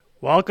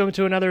Welcome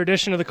to another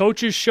edition of the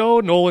Coaches Show.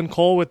 Nolan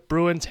Cole with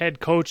Bruins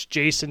head coach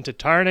Jason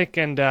Tatarnic.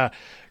 And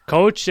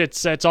Coach,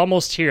 it's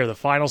almost here. The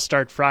finals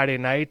start Friday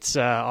night.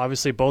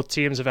 Obviously, both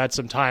teams have had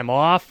some time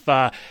off.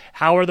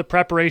 How are the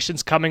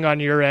preparations coming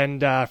on your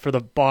end for the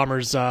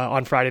Bombers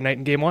on Friday night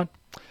in Game 1?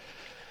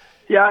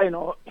 Yeah,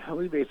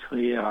 we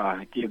basically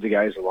gave the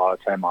guys a lot of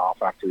time off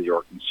after the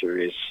Yorkton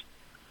series.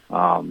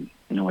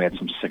 We had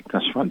some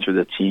sickness run through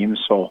the team,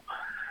 so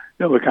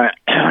we kind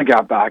of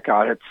got back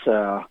at it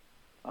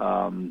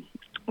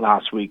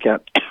last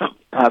weekend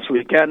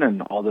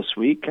and all this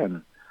week,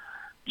 and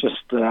just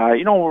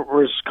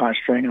we're just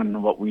concentrating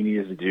on what we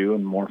needed to do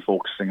and more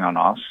focusing on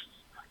us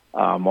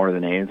more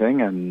than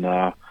anything, and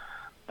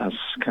that's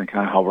kind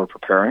of how we're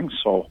preparing.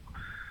 So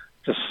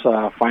just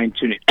fine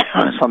tuning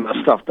some of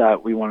the stuff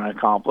that we want to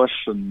accomplish,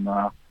 and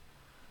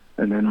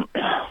then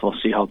we'll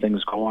see how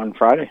things go on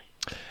Friday.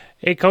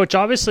 Hey, Coach,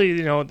 obviously,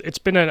 it's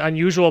been an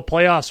unusual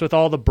playoffs with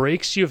all the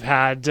breaks you've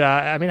had.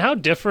 How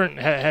different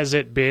has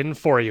it been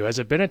for you? Has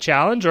it been a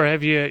challenge, or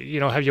have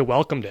you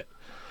welcomed it?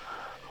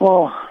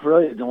 Well,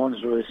 really, no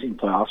one's really seen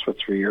playoffs for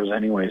 3 years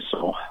anyway,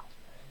 so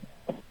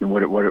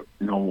what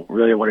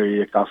are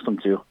you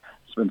accustomed to?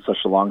 It's been such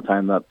a long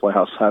time that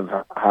playoffs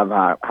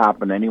have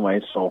happened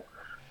anyway, so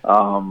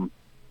you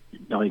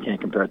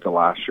can't compare it to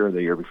last year or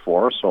the year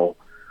before, so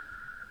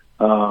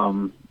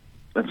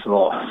it's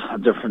a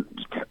different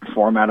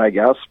format, I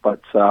guess, but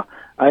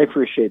I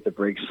appreciate the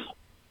breaks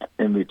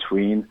in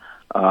between.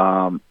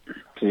 So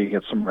you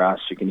get some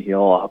rest, you can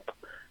heal up,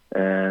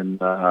 and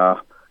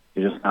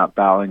you're just not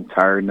battling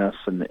tiredness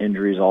and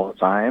injuries all the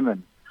time.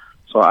 And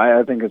so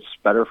I think it's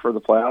better for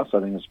the playoffs. I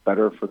think it's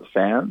better for the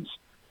fans.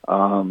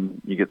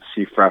 You get to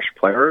see fresh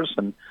players,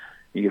 and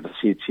you get to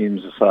see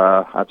teams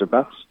at their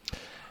best.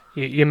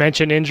 You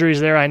mentioned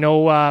injuries there. I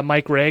know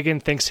Mike Reagan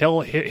thinks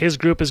his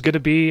group is going to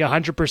be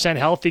 100%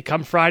 healthy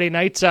come Friday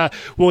nights.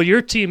 Will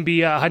your team be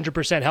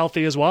 100%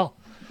 healthy as well?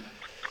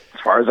 As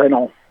far as I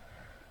know.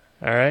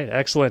 All right,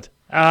 excellent.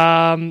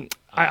 I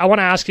want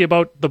to ask you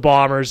about the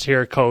Bombers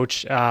here,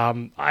 Coach.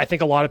 I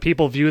think a lot of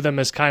people view them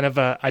as kind of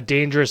a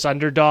dangerous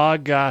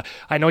underdog.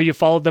 I know you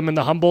followed them in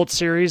the Humboldt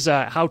series.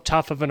 How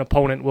tough of an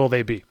opponent will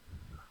they be?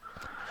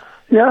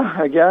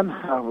 Yeah, again,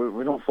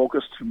 we don't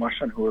focus too much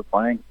on who we're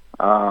playing.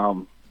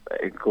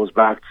 It goes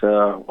back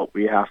to what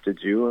we have to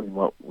do and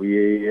what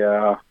we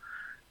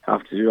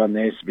have to do on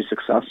the ice to be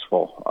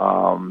successful.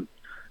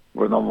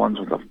 We're the ones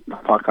with the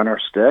puck on our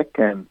stick,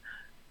 and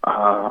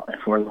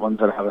we're the ones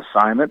that have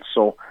assignments.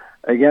 So,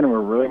 again,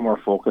 we're really more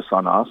focused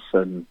on us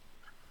and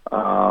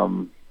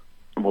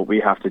what we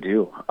have to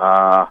do.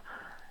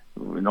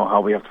 We know how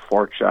we have to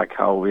forecheck,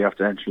 how we have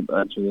to enter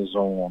the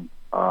zone,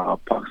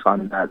 pucks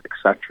on net,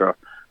 etc.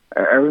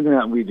 Everything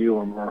that we do,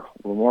 we're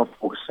more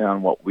focusing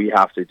on what we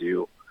have to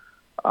do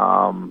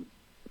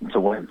to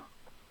win.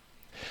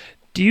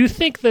 Do you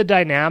think the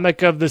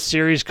dynamic of the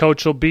series,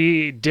 Coach, will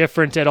be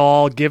different at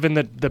all, given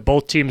that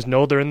both teams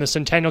know they're in the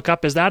Centennial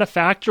Cup? Is that a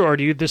factor, or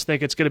do you just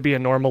think it's going to be a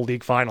normal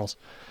league finals?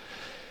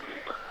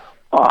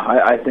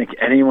 I think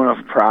anyone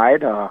of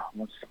pride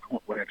wants to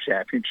win a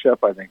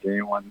championship. I think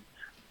anyone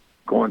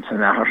going to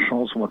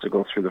nationals wants to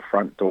go through the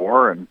front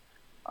door and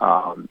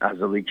as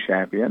a league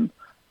champion.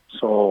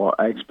 So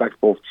I expect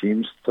both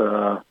teams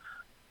to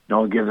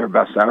give their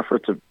best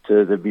effort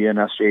to be an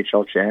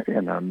SJHL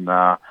champion. And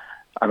I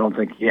don't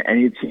think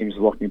any team's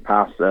looking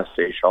past the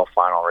SJHL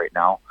final right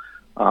now.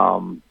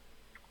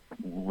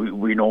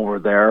 We know we're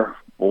there,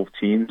 both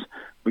teams.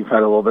 We've had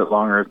a little bit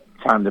longer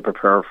time to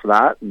prepare for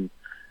that. And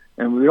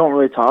we don't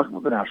really talk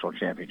about the national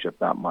championship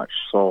that much.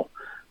 So,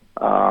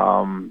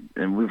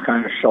 and we've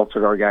kind of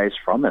sheltered our guys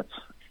from it.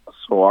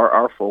 So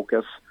our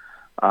focus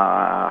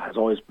has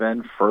always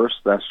been first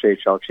the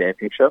SJHL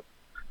championship.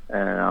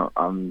 And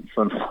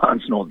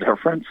it's no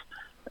different.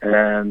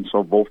 And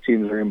so both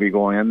teams are going to be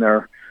going in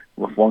there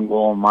with one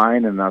goal in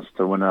mind, and that's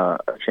to win a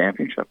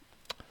championship.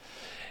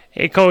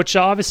 Hey, Coach,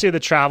 obviously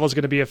the travel is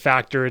going to be a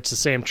factor. It's the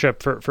same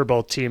trip for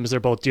both teams. They're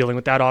both dealing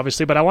with that,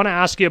 obviously. But I want to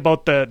ask you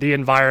about the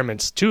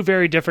environments. Two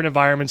very different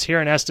environments. Here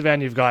in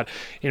Estevan, you've got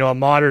a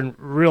modern,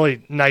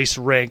 really nice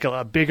rink,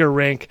 a bigger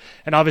rink,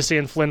 and obviously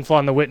in Flin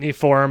Flon, the Whitney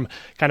Forum,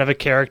 kind of a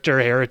character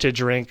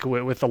heritage rink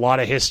with a lot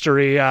of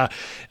history.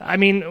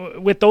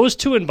 With those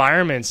two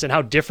environments and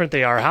how different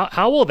they are,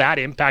 how will that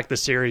impact the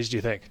series, do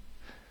you think?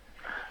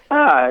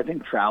 I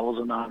think travel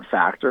is a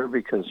non-factor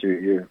because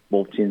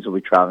both teams will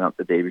be traveling up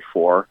the day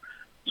before,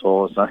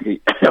 so it's not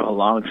a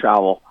long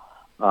travel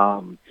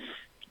on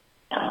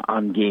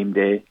game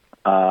day.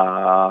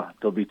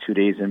 There'll be 2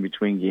 days in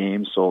between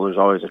games, so there's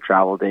always a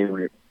travel day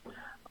when you're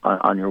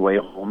on your way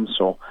home.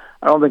 So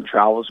I don't think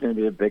travel is going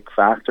to be a big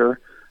factor.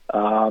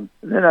 And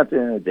then at the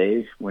end of the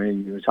day,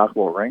 when you talk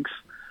about rinks,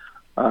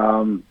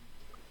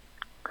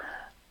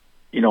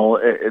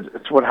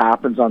 it's what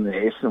happens on the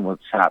ice and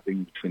what's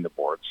happening between the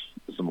boards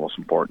is the most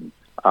important.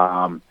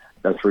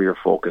 That's where your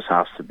focus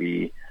has to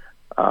be.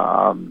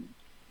 The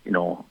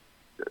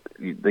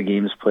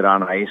game's put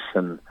on ice,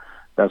 and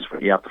that's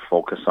what you have to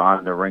focus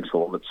on. The rink's a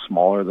little bit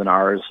smaller than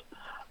ours,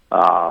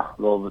 a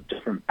little bit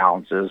different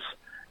bounces,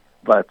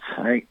 But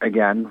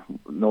again,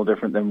 no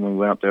different than when we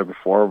went up there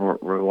before.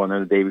 We're going there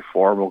the day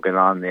before. We'll get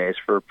on the ice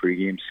for a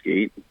pregame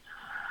skate,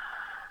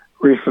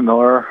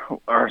 refamiliar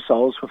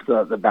ourselves with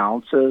the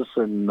bounces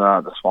and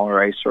the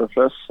smaller ice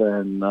surface,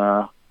 and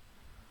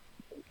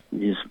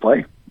you just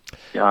play.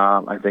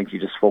 I think you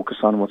just focus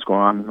on what's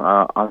going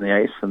on the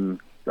ice,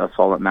 and that's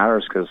all that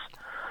matters, because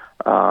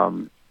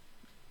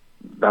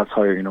that's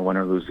how you're going to win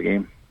or lose the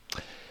game.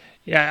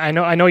 Yeah,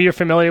 I know you're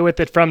familiar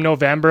with it from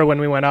November when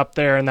we went up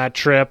there in that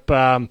trip.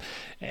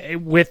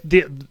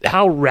 With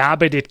how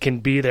rabid it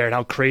can be there and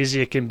how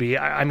crazy it can be,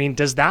 I mean,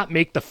 does that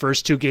make the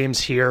first two games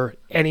here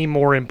any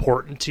more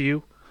important to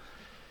you?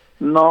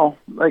 No,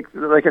 like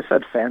I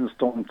said, fans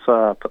don't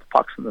put the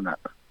pucks in the net.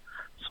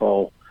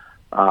 So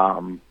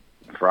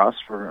for us,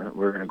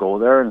 we're going to go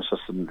there, and it's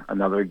just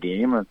another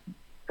game and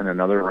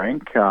another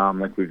rink,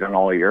 like we've done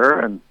all year,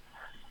 and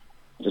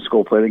just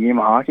go play the game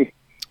of hockey.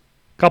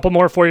 Couple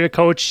more for you,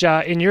 Coach.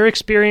 In your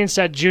experience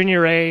at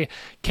Junior A,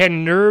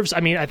 can nerves,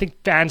 I mean, I think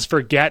fans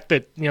forget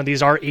that,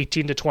 these are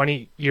 18 to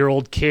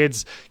 20-year-old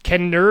kids.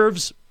 Can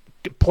nerves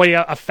play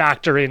a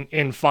factor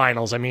in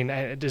finals? I mean,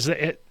 does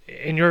it,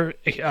 in your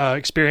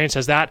experience,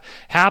 has that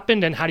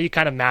happened, and how do you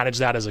kind of manage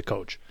that as a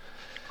coach?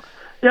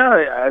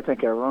 Yeah, I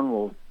think everyone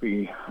will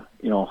be,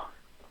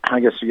 I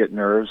guess you get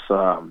nerves,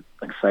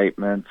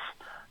 excitement,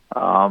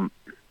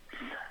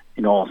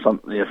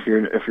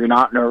 if you're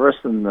not nervous,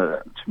 then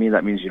to me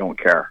that means you don't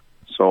care.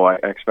 So I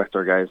expect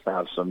our guys to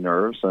have some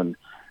nerves, and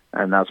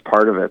that's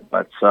part of it.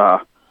 But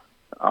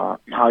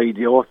how you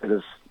deal with it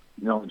is,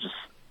 just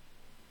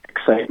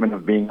excitement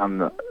of being on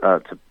the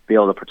to be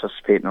able to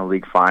participate in a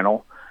league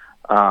final.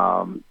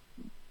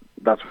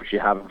 That's what you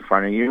have in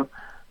front of you.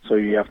 So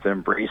you have to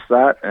embrace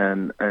that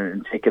and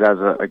take it as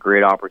a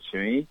great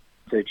opportunity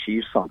to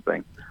achieve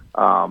something.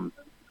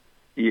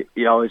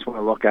 You always want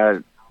to look at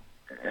it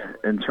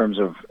in terms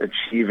of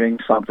achieving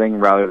something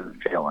rather than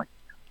failing.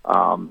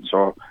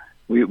 So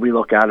we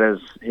look at it as,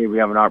 hey, we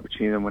have an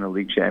opportunity to win a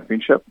league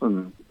championship,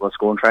 and let's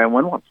go and try and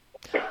win one.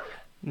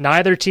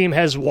 Neither team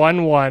has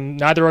won one.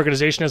 Neither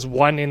organization has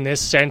won in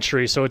this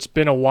century, so it's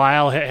been a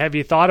while. Have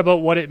you thought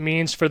about what it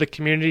means for the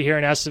community here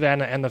in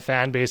Estevan and the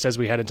fan base as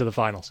we head into the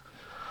finals?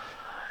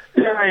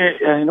 Yeah,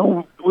 I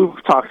know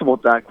we've talked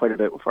about that quite a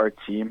bit with our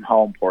team,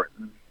 how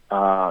important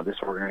this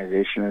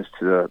organization is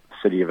to the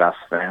city of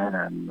Estevan,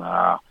 and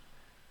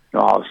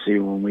obviously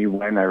when we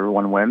win,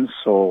 everyone wins.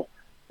 So,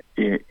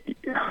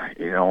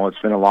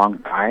 it's been a long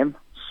time.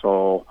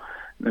 So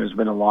there's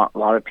been a lot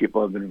of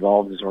people have been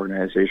involved in this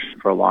organization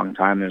for a long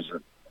time. There's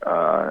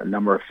a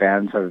number of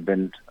fans that have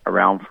been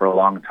around for a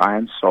long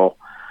time. So,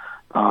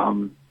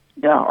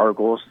 our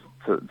goal is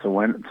to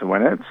win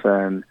it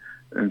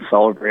and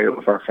celebrate it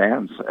with our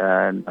fans.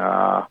 And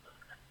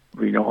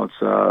we know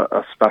it's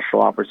a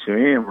special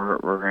opportunity, and we're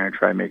going to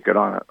try and make good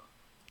on it.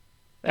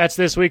 That's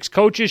this week's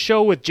Coaches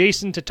Show with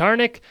Jason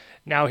Tatarnic.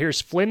 Now here's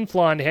Flin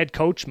Flon head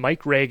coach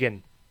Mike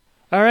Reagan.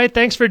 All right,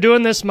 thanks for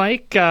doing this,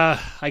 Mike.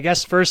 I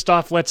guess first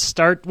off, let's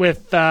start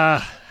with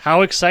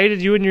how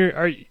excited you and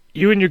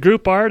your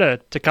group are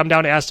to come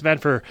down to Estevan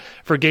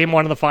for Game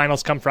 1 of the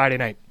finals come Friday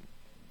night.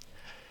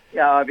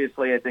 Yeah,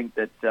 obviously, I think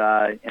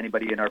that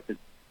anybody in our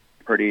position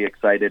is pretty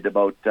excited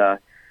about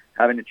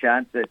having a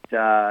chance at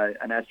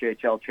an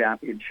SJHL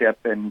championship,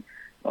 and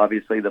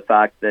obviously the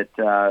fact that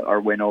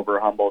our win over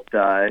Humboldt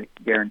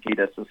guaranteed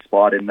us a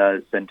spot in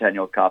the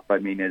Centennial Cup, I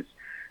mean, is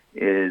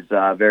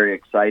very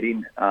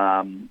exciting.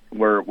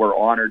 We're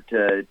honored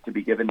to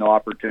be given the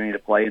opportunity to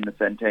play in the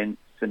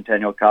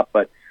Centennial Cup,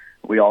 but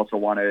we also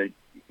want to,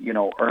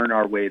 earn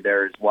our way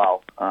there as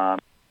well.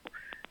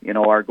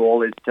 Our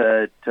goal is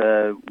to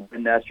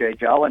win the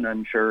SJHL, and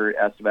I'm sure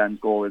Estevan's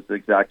goal is the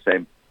exact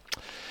same.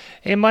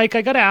 Hey, Mike,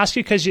 I got to ask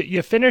you, because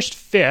you finished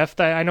fifth.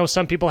 I know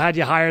some people had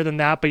you higher than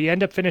that, but you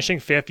end up finishing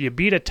fifth. You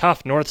beat a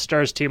tough North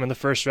Stars team in the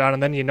first round,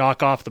 and then you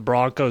knock off the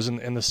Broncos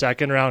in the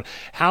second round.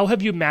 How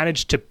have you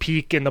managed to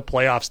peak in the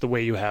playoffs the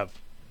way you have?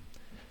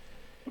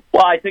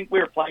 Well, I think we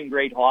were playing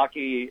great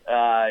hockey,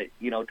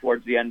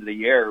 towards the end of the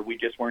year. We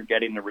just weren't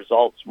getting the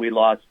results. We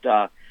lost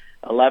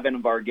 11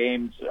 of our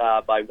games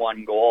by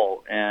one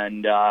goal,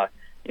 and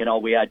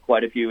we had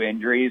quite a few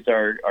injuries.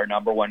 Our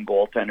number one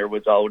goaltender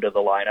was out of the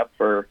lineup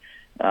for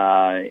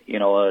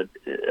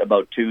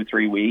about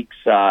 2-3 weeks,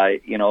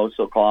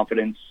 so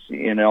confidence,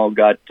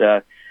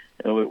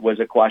 was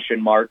a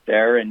question mark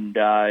there. And,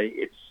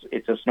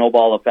 it's a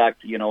snowball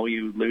effect.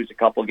 You lose a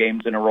couple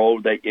games in a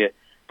row that you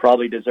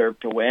probably deserve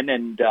to win,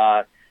 and,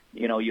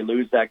 you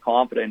lose that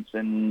confidence.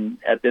 And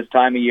at this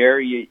time of year,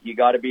 you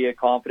got to be a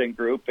confident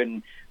group,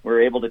 and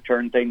we're able to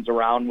turn things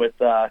around with,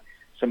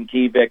 some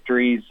key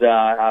victories,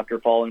 after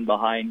falling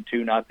behind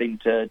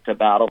 2-0 to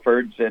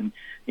Battlefords, and,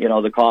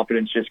 the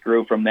confidence just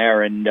grew from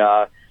there. And,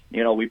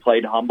 we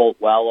played Humboldt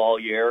well all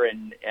year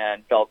and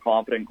felt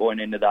confident going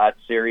into that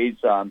series.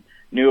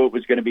 Knew it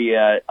was going to be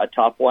a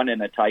tough one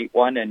and a tight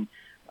one. And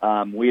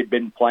we had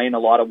been playing a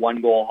lot of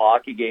one-goal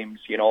hockey games,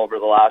 over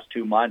the last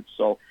 2 months.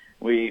 So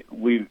we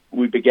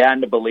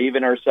began to believe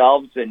in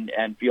ourselves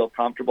and feel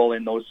comfortable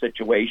in those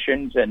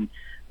situations. And,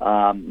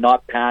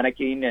 not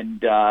panicking.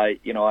 And,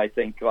 I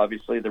think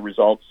obviously the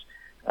results,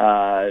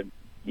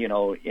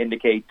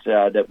 indicate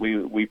that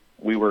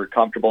we were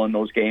comfortable in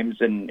those games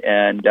and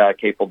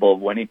capable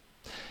of winning.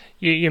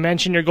 You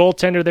mentioned your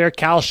goaltender there,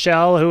 Cal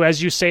Schell, who,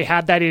 as you say,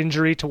 had that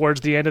injury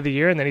towards the end of the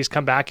year, and then he's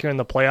come back here in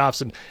the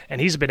playoffs,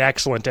 and he's been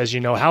excellent, as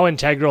you know. How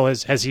integral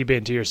has he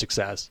been to your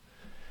success?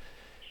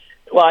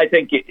 Well, I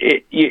think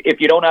if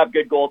you don't have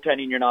good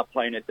goaltending, you're not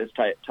playing at this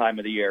time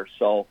of the year.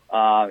 So,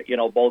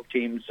 both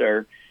teams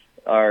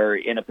are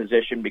in a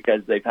position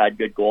because they've had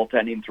good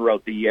goaltending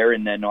throughout the year,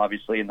 and then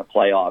obviously in the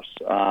playoffs.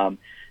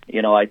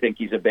 I think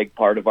he's a big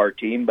part of our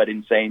team, but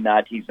in saying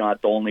that, he's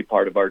not the only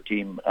part of our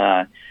team.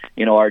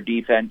 Our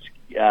defense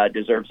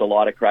deserves a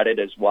lot of credit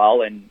as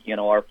well, and,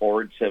 our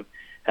forwards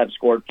have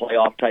scored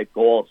playoff-type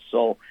goals.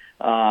 So,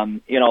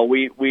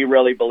 we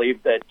really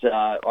believe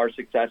that our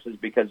success is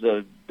because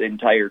of the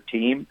entire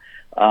team,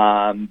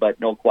 but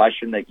no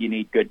question that you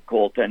need good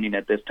goaltending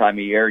at this time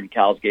of year, and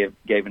Cal's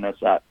given us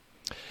that.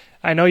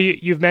 I know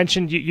you've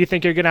mentioned you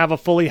think you're going to have a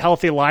fully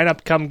healthy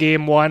lineup come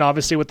game one.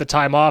 Obviously, with the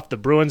time off, the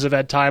Bruins have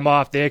had time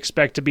off. They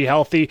expect to be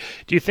healthy.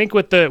 Do you think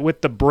with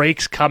the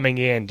breaks coming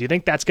in, do you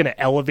think that's going to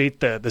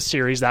elevate the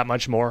series that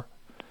much more?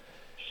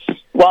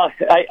 Well,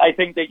 I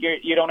think that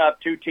you don't have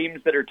two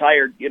teams that are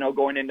tired,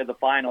 going into the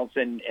finals,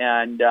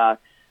 and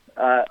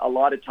a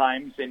lot of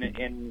times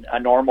in a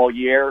normal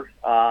year,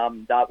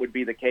 that would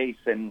be the case,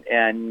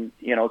 and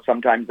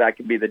sometimes that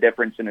could be the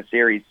difference in a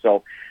series.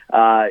 So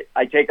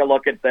I take a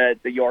look at the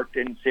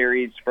Yorkton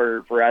series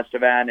for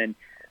Estevan,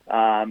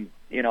 and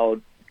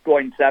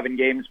going 7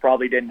 games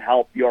probably didn't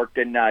help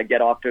Yorkton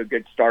get off to a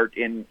good start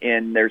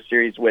in their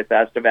series with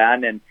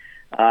Estevan, and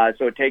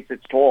so it takes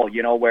its toll,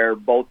 where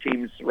both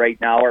teams right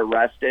now are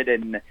rested,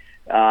 and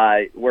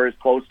we're as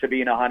close to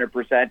being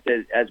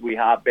 100% as we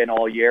have been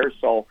all year.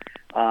 So,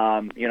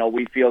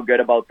 we feel good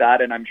about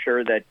that, and I'm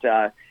sure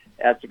that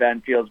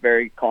Estevan feels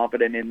very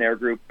confident in their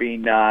group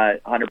being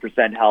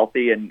 100%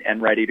 healthy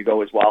and ready to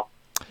go as well.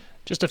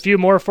 Just a few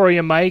more for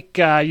you, Mike.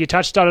 You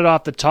touched on it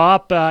off the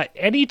top.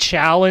 Any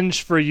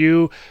challenge for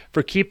you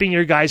for keeping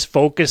your guys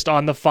focused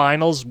on the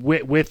finals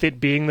with it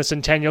being the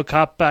Centennial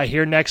Cup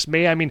here next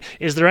May? I mean,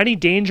 is there any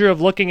danger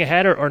of looking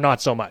ahead or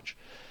not so much?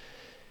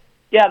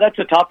 Yeah, that's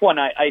a tough one.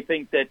 I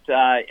think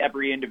that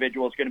every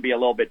individual is going to be a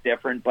little bit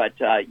different, but,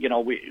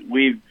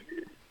 we've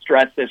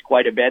stressed this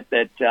quite a bit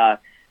that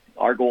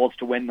our goal is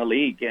to win the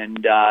league,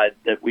 and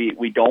that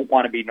we don't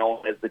want to be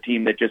known as the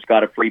team that just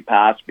got a free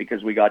pass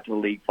because we got to the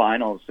league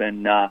finals.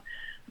 And,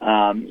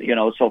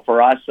 so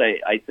for us,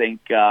 I think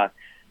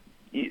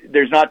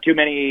there's not too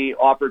many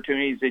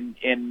opportunities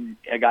in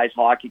a guy's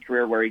hockey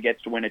career where he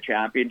gets to win a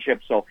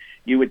championship. So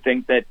you would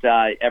think that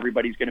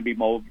everybody's going to be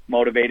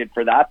motivated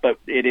for that, but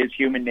it is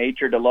human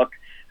nature to look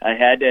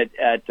ahead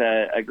at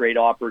a great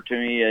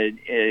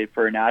opportunity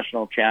for a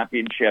national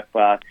championship,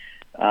 play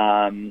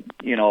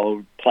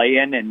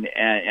in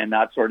and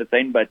that sort of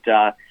thing. But,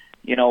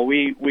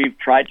 we've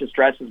tried to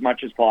stress as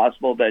much as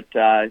possible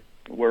that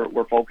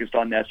we're focused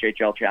on the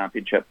SHL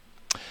championship.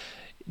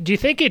 Do you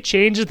think it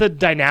changes the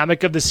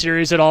dynamic of the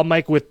series at all,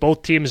 Mike, with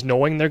both teams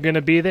knowing they're going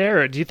to be there?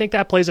 Or do you think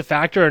that plays a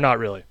factor or not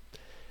really?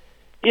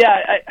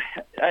 Yeah,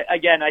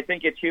 I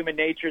think it's human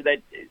nature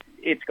that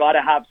it's got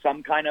to have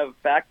some kind of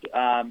effect.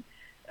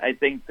 I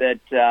think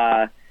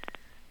that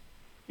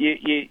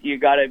you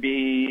got to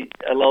be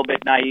a little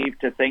bit naive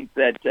to think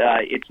that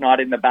it's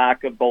not in the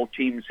back of both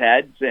teams'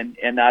 heads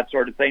and that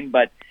sort of thing.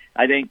 But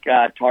I think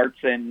Tarts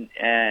and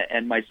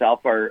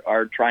myself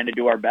are trying to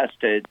do our best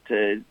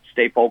to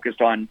stay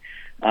focused on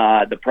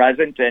the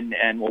present,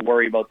 and we'll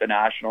worry about the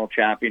national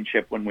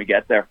championship when we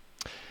get there.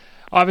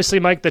 Obviously,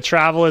 Mike, the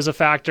travel is a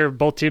factor.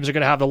 Both teams are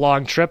going to have the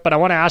long trip, but I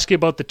want to ask you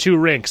about the two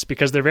rinks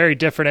because they're very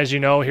different, as you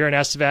know. Here in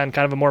Estevan,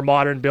 kind of a more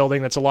modern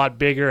building that's a lot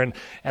bigger,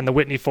 and the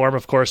Whitney Forum,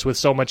 of course, with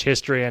so much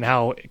history and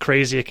how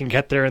crazy it can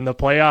get there in the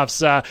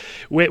playoffs.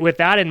 With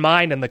that in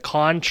mind and the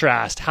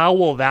contrast, how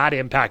will that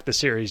impact the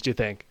series, do you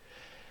think?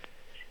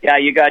 Yeah,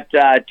 you got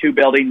two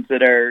buildings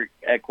that are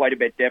quite a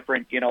bit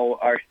different.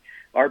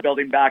 Our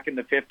building back in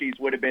the 50s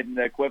would have been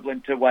the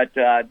equivalent to what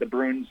the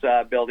Bruins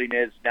building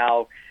is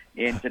now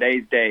in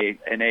today's day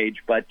and age.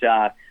 But,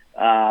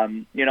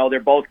 they're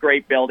both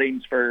great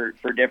buildings for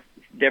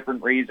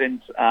different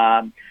reasons.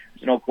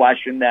 There's no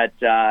question that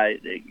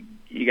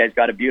you guys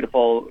got a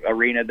beautiful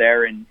arena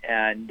there, and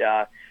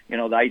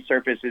the ice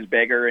surface is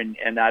bigger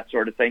and that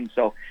sort of thing.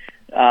 So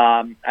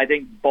I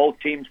think both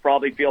teams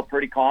probably feel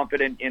pretty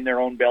confident in their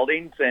own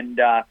buildings, and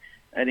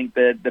I think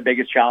the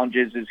biggest challenge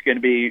is going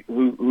to be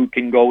who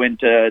can go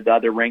into the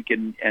other rink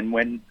and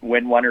win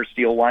one or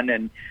steal one.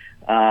 And,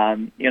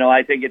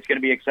 I think it's going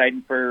to be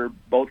exciting for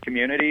both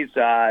communities.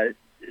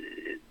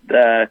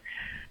 The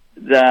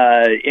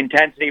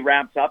intensity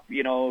ramps up,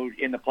 in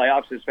the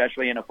playoffs,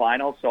 especially in a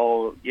final.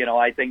 So,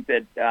 I think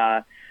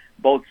that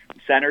both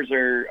centers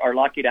are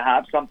lucky to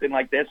have something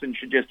like this and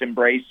should just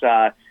embrace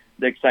the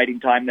exciting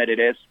time that it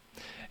is.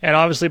 and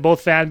obviously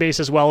both fan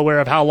bases well aware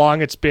of how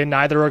long it's been.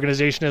 Neither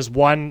organization has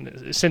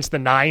won since the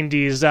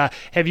 90s.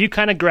 Have you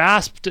kind of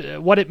grasped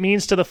what it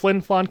means to the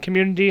Flin Flon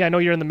community? I know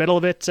you're in the middle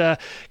of it.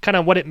 Kind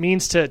of what it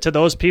means to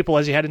those people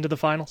as you head into the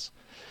finals?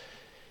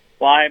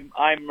 Well,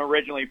 I'm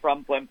originally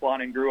from Flin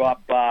Flon and grew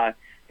up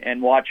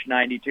and watched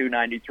 92,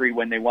 93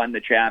 when they won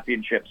the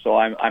championship. So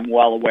I'm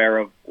well aware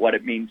of what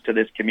it means to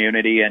this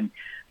community, and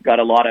got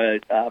a lot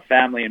of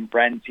family and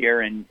friends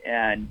here. And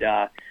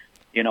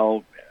you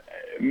know,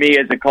 me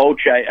as a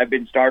coach, I've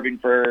been starving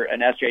for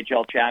an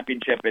SJHL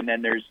championship, and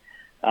then there's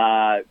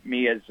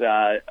me as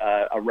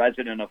a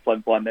resident of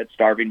Flin Flon that's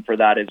starving for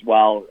that as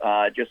well,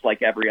 just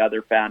like every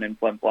other fan in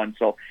Flin Flon.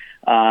 So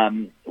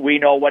we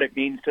know what it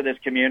means to this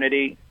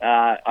community.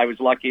 I was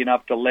lucky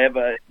enough to live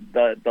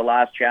the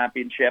last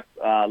championship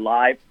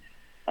live.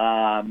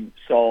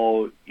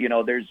 So, you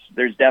know,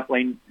 there's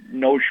definitely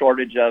no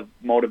shortage of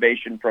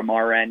motivation from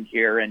our end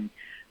here. And,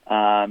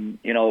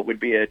 you know, it would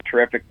be a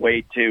terrific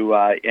way to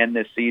end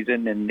this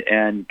season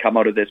and come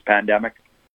out of this pandemic.